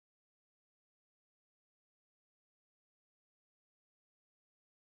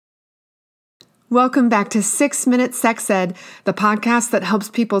Welcome back to 6 Minute Sex Ed, the podcast that helps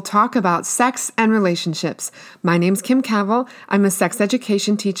people talk about sex and relationships. My name's Kim Cavell. I'm a sex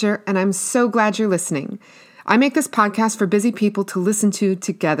education teacher, and I'm so glad you're listening. I make this podcast for busy people to listen to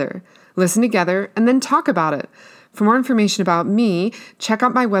together. Listen together and then talk about it. For more information about me, check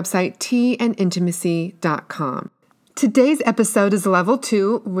out my website, teaandintimacy.com. Today's episode is level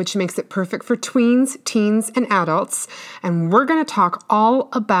 2, which makes it perfect for tweens, teens, and adults, and we're going to talk all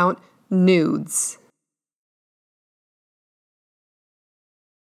about nudes.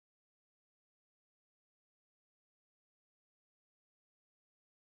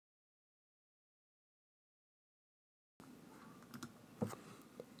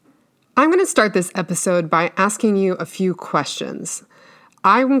 I'm going to start this episode by asking you a few questions.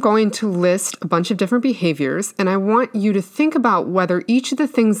 I'm going to list a bunch of different behaviors, and I want you to think about whether each of the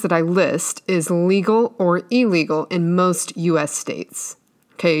things that I list is legal or illegal in most U.S. states.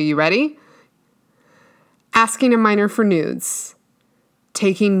 Okay, are you ready? Asking a minor for nudes.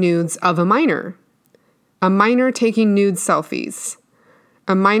 Taking nudes of a minor taking nude selfies.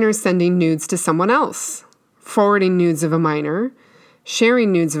 A minor sending nudes to someone else. Forwarding nudes of a minor.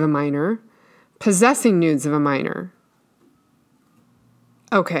 Sharing nudes of a minor. Possessing nudes of a minor.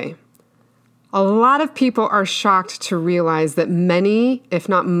 Okay. A lot of people are shocked to realize that many, if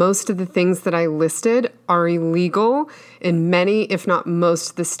not most of the things that I listed are illegal in many, if not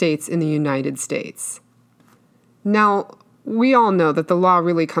most of the states in the United States. Now, we all know that the law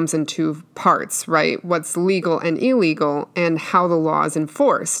really comes in two parts, right? What's legal and illegal and how the law is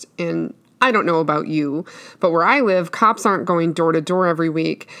enforced. And I don't know about you, but where I live, cops aren't going door to door every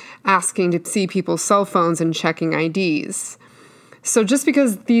week asking to see people's cell phones and checking IDs. So just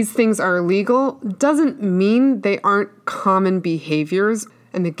because these things are illegal doesn't mean they aren't common behaviors.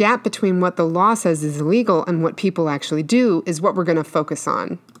 And the gap between what the law says is illegal and what people actually do is what we're going to focus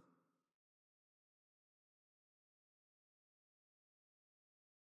on.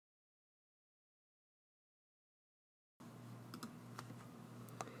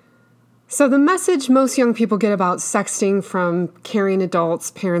 So the message most young people get about sexting from caring adults,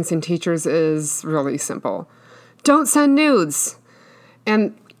 parents, and teachers is really simple. Don't send nudes.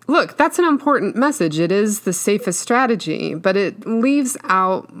 And look, that's an important message. It is the safest strategy, but it leaves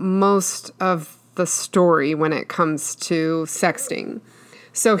out most of the story when it comes to sexting.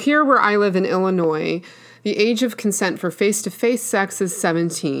 So here where I live in Illinois, the age of consent for face-to-face sex is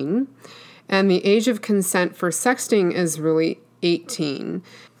 17, and the age of consent for sexting is really 18.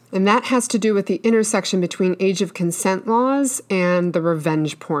 And that has to do with the intersection between age of consent laws and the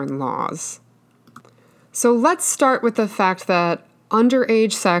revenge porn laws. So let's start with the fact that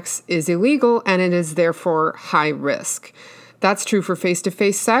underage sex is illegal and it is therefore high risk. That's true for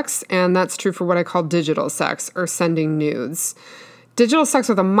face-to-face sex, and that's true for what I call digital sex, or sending nudes. Digital sex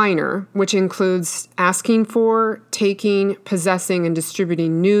with a minor, which includes asking for, taking, possessing, and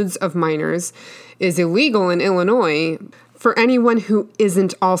distributing nudes of minors, is illegal in Illinois for anyone who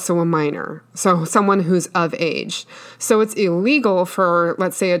isn't also a minor, so someone who's of age. So it's illegal for,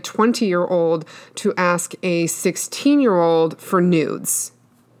 let's say, a 20-year-old to ask a 16-year-old for nudes.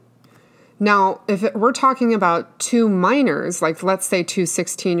 Now, if we're talking about two minors, like let's say two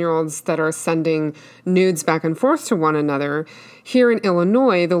 16-year-olds that are sending nudes back and forth to one another, here in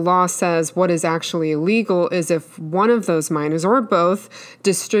Illinois, the law says what is actually illegal is if one of those minors, or both,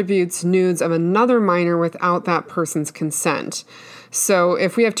 distributes nudes of another minor without that person's consent. So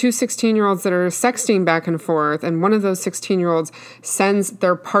if we have two 16-year-olds that are sexting back and forth, and one of those 16-year-olds sends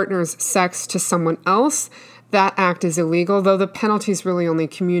their partner's sex to someone else, that act is illegal, though the penalty is really only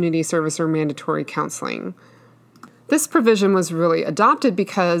community service or mandatory counseling. This provision was really adopted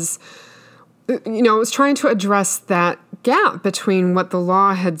because, it was trying to address that gap between what the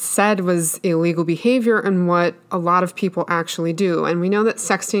law had said was illegal behavior and what a lot of people actually do. And we know that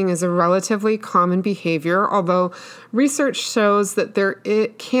sexting is a relatively common behavior, although research shows that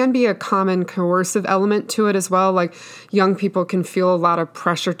it can be a common coercive element to it as well. Like young people can feel a lot of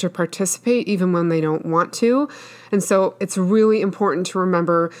pressure to participate even when they don't want to. And so it's really important to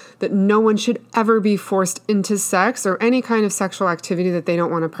remember that no one should ever be forced into sex or any kind of sexual activity that they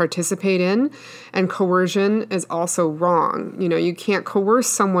don't want to participate in. And coercion is also wrong. You can't coerce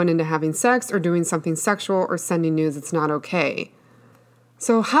someone into having sex or doing something sexual or sending nudes. It's not okay.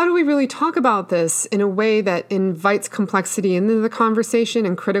 So how do we really talk about this in a way that invites complexity into the conversation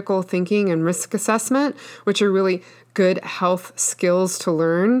and critical thinking and risk assessment, which are really good health skills to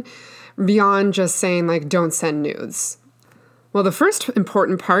learn, beyond just saying, don't send nudes? Well, the first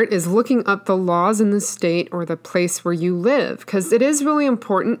important part is looking up the laws in the state or the place where you live, because it is really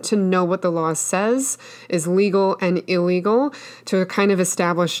important to know what the law says is legal and illegal to kind of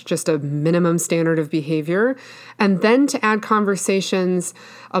establish just a minimum standard of behavior, and then to add conversations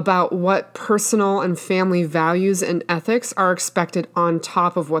about what personal and family values and ethics are expected on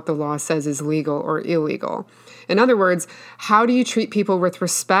top of what the law says is legal or illegal. In other words, how do you treat people with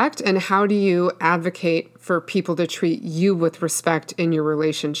respect, and how do you advocate for people to treat you with respect in your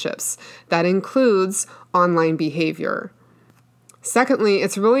relationships? That includes online behavior. Secondly,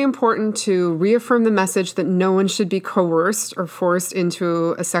 it's really important to reaffirm the message that no one should be coerced or forced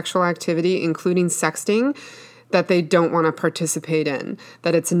into a sexual activity, including sexting, that they don't want to participate in,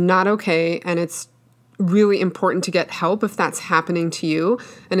 that it's not okay, and it's really important to get help if that's happening to you,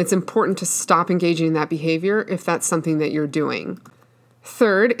 and it's important to stop engaging in that behavior if that's something that you're doing.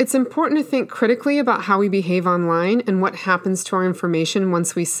 Third, it's important to think critically about how we behave online and what happens to our information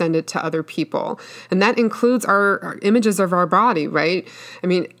once we send it to other people. And that includes our images of our body, right? I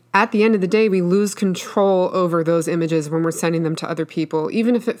mean, at the end of the day, we lose control over those images when we're sending them to other people,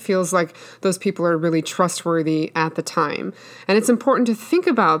 even if it feels like those people are really trustworthy at the time. And it's important to think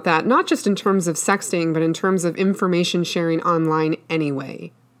about that, not just in terms of sexting, but in terms of information sharing online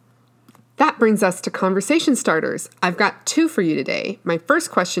anyway. That brings us to conversation starters. I've got 2 for you today. My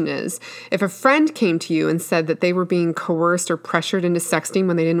first question is, if a friend came to you and said that they were being coerced or pressured into sexting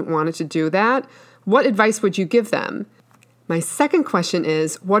when they didn't want to do that, what advice would you give them? My second question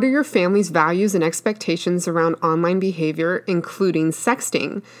is, what are your family's values and expectations around online behavior, including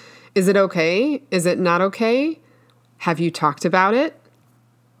sexting? Is it okay? Is it not okay? Have you talked about it?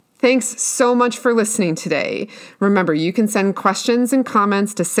 Thanks so much for listening today. Remember, you can send questions and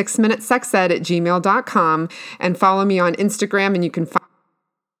comments to 6minutesexed@gmail.com and follow me on Instagram, and you can find